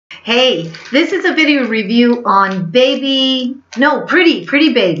Hey, this is a video review on Pretty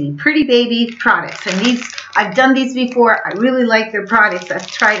Baby products. And I've done these before. I really like their products. I've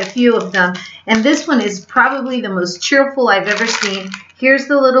tried a few of them. And this one is probably the most cheerful I've ever seen. Here's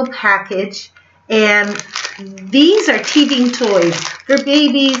the little package. And these are teething toys for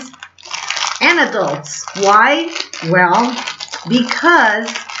babies and adults. Why? Well,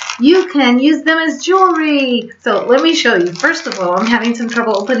 because you can use them as jewelry. So let me show you. First of all, I'm having some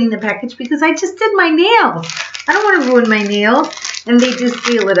trouble opening the package because I just did my nails. I don't want to ruin my nails. And they do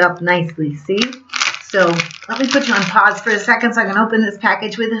seal it up nicely, see? So let me put you on pause for a second so I can open this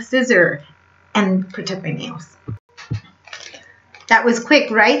package with a scissor and protect my nails. That was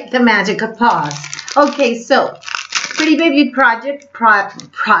quick, right? The magic of pause. Okay, so Pretty Baby products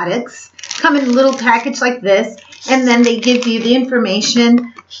come in a little package like this, and then they give you the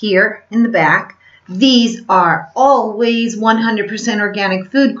information here in the back. These are always 100% organic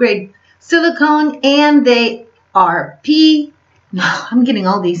food grade silicone, and they are I'm getting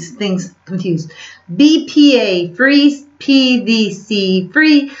all these things confused. BPA free, PVC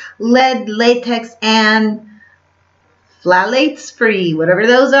free, lead, latex, and phthalates free. Whatever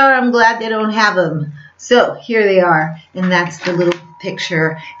those are, I'm glad they don't have them. So here they are, and that's the little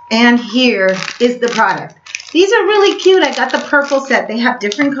picture. And here is the product. These are really cute. I got the purple set. They have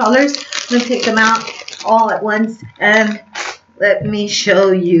different colors. I'm going to take them out all at once and let me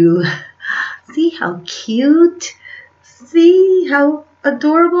show you. See how cute? See how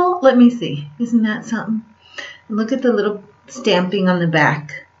adorable? Let me see. Isn't that something? Look at the little stamping on the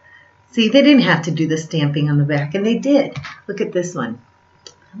back. See, they didn't have to do the stamping on the back, and they did. Look at this one.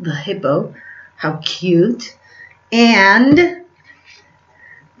 The hippo. How cute. And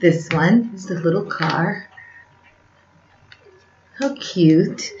this one is the little car. How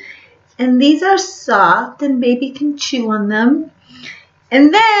cute. And these are soft and baby can chew on them.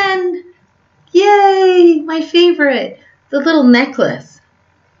 And then, yay, my favorite, the little necklace.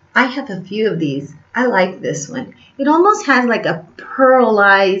 I have a few of these. I like this one. It almost has like a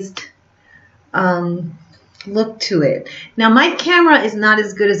pearlized look to it. Now my camera is not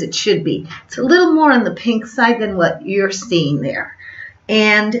as good as it should be. It's a little more on the pink side than what you're seeing there.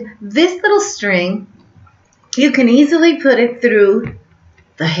 And this little string, you can easily put it through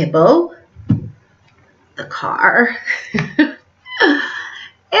the hippo, the car, and the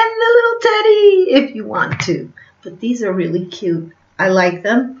little teddy if you want to. But these are really cute. I like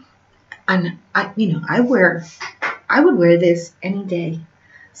them. And I would wear this any day.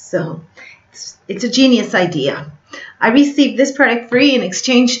 So it's a genius idea. I received this product free in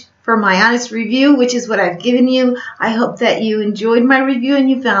exchange for my honest review, which is what I've given you. I hope that you enjoyed my review and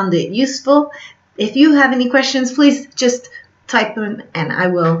you found it useful. If you have any questions, please just type them and I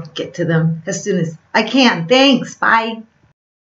will get to them as soon as I can. Thanks. Bye.